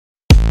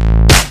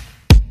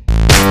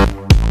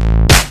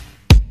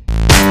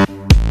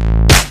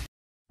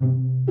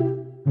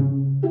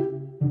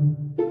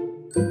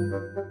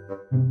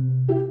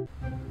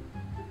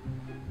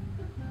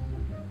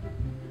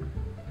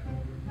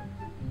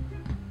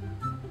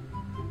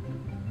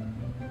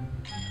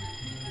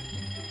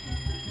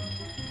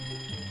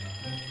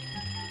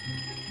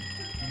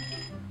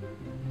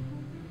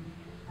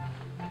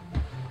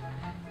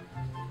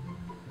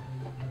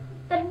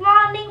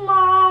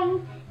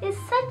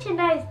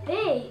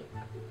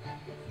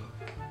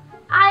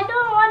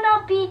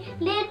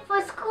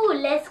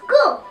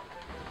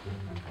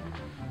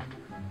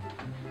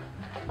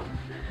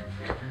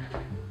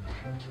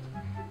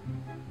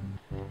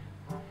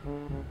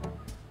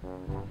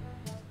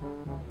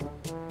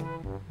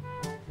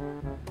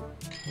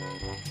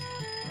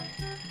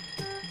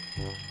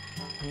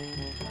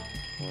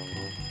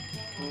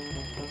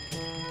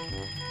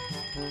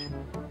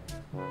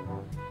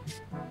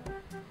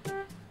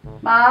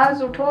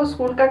माज उठो,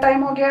 स्कूल का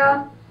टाइम हो गया।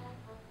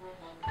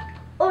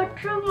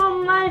 उठ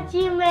मम्मा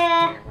जी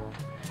मैं।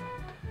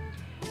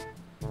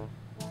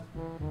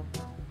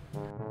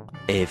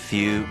 A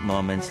few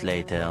moments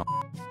later.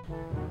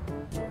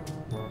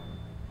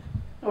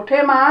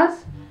 उठे माज?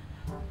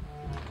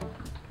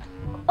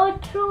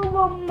 उठ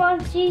मम्मा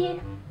जी।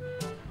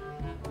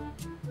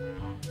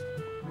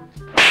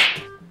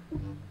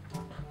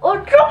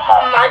 उठ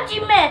मम्मा जी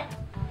मैं।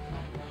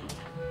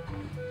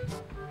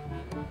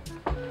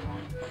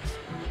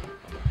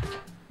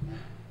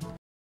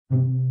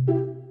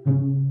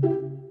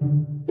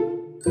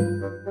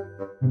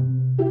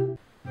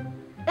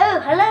 Oh,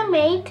 hello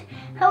mate.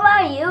 How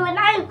are you? And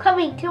are you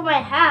coming to my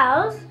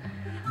house?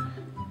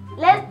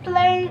 Let's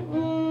play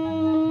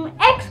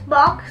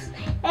Xbox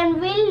and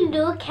we'll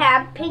do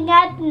camping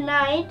at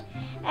night.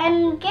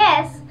 And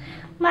guess,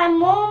 my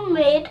mom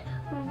made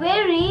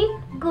very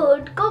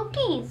good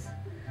cookies.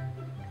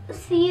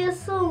 See you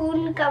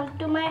soon. Come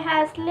to my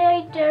house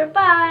later.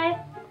 Bye.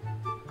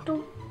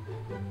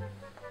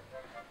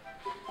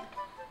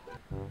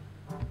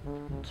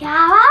 क्या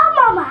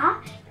मामा,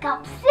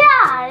 कब से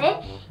आ रहे?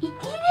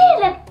 इतनी देर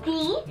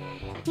लगती?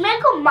 मेरे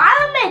को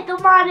मालूम है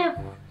तुम्हारे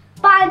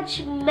 5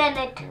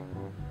 मिनट।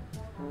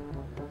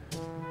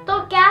 तो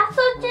क्या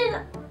सोचे,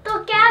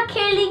 तो क्या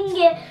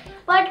खेलेंगे?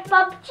 बट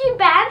पबजी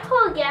बैन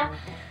हो गया,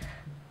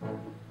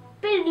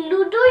 फिर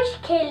लूडो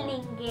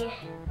खेलेंगे।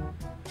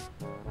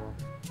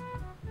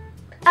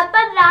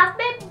 अपन रात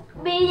में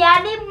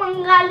बिरयानी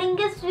मंगा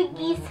लेंगे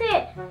स्विगी से।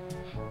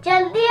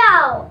 जल्दी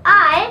आओ।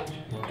 आए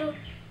तो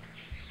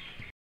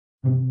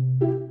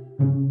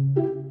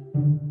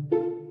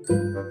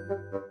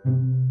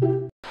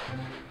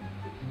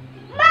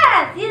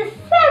Maazy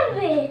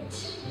sandwich.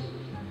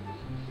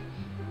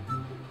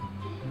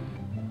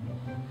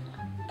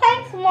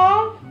 Thanks,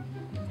 Mom.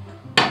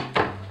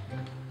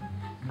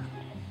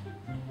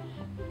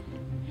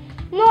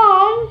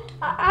 Mom,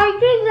 I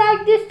really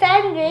like this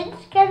sandwich.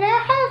 Can I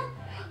have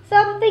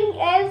something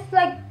else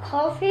like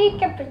coffee,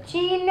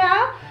 cappuccino,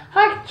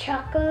 hot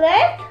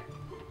chocolate?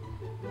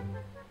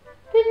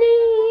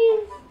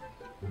 Please.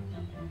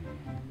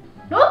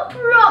 No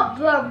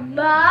problem,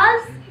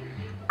 boss.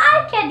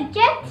 I can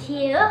get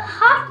you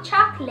hot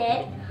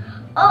chocolate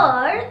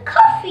or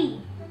coffee.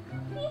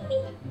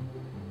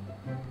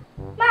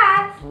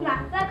 Max,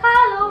 नाश्ता खा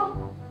लो।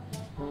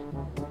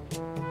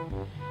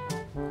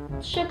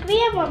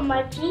 शुक्रिया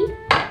मम्मा जी।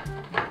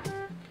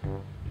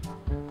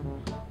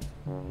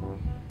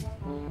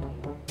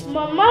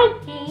 मम्मा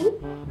जी,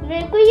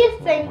 मेरे को ये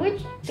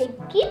sandwich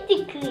टिक्की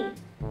दिख रही।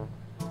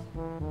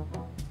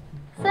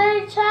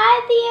 Sir चाय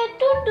दिए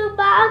तो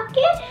डुबा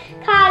के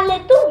खा ले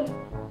तुम।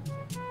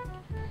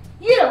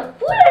 ये लो,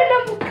 पूरा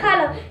नमक खा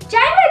लो।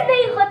 चाय में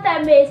नहीं होता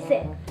मेरे से।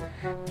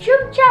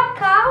 चुपचाप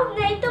खाओ,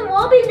 नहीं तो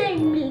वो भी नहीं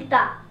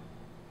मिलता।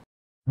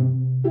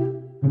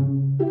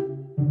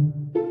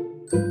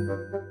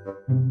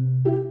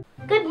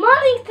 Good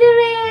morning,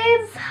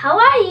 students. How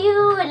are you?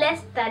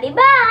 Let's study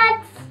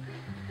maths.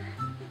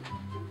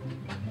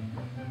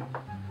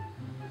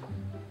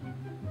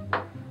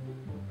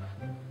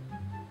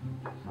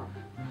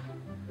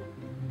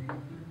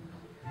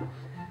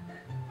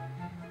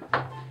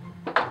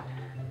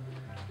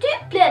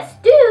 Plus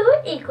 2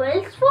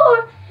 equals 4.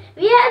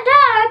 We are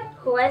done.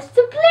 Who wants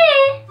to play?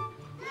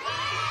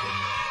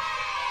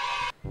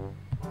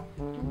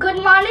 Good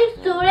morning,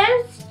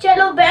 students.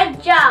 चलो बैठ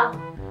जाओ।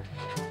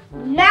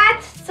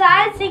 Maths,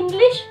 Science,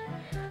 English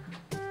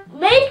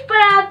मैं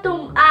पढ़ा तुम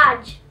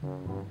आज।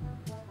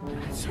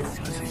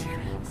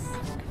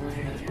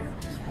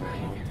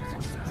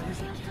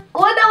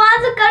 कौन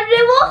आवाज कर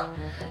रहे वो?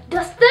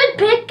 दस्तर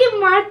फेंक के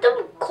मार तुम,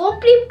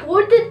 खोपड़ी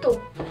फोड़ दे तुम।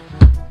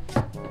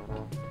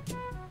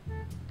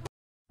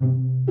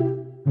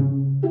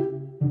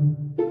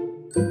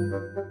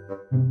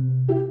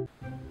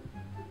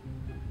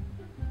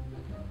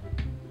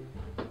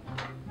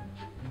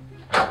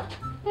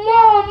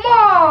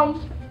 Mom,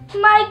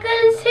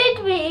 Michael's hit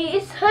me.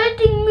 It's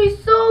hurting me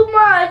so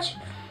much.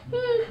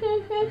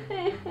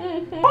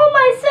 Oh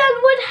my son,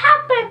 what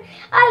happened?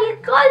 I'll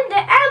call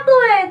the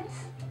ambulance.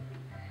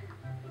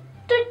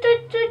 Toot,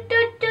 toot, toot,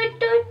 toot, toot,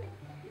 toot.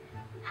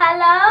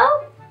 Hello?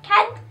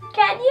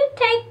 Can you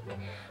take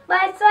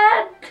my son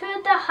to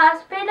the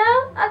hospital?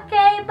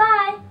 Okay,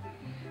 bye.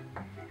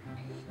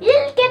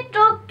 You'll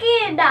get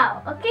okay now,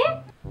 okay?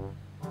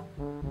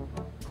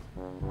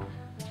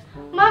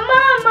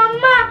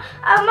 मम्मा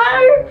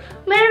अमर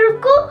मेरे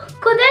को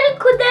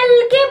खुदल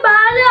के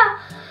मारा।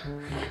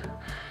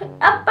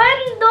 अपन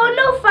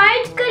दोनों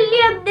fight कर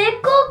लिया,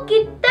 देखो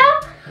कितना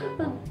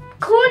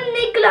खून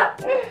निकला।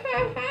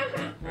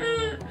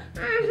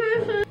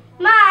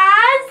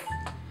 माज,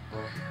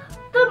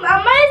 तुम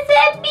अमर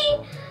से भी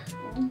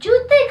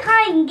जूते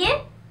खाएंगे?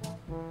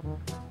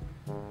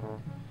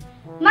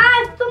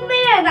 माज, तुम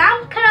मेरा नाम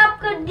खराब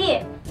कर दिए।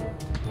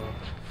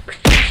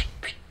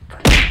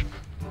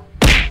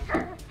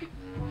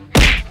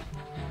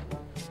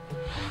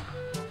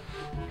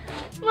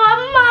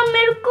 मम्मा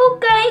मेरे को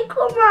कहीं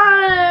को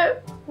मार।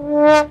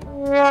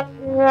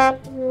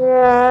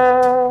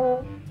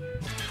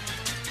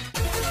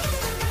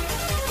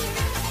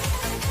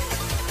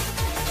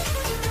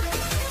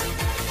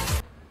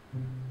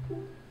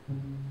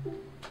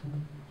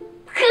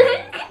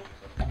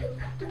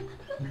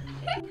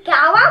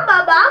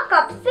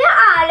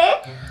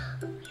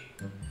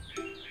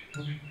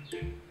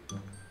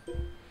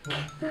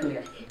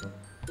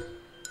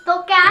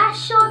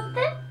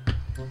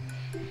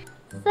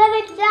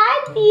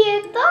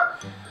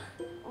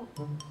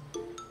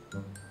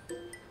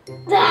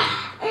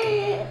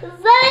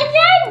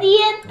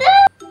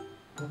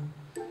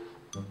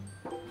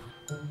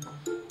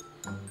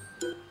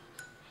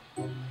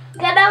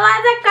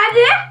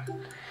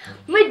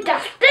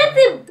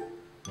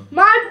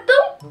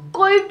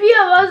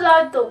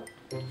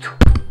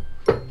 छू।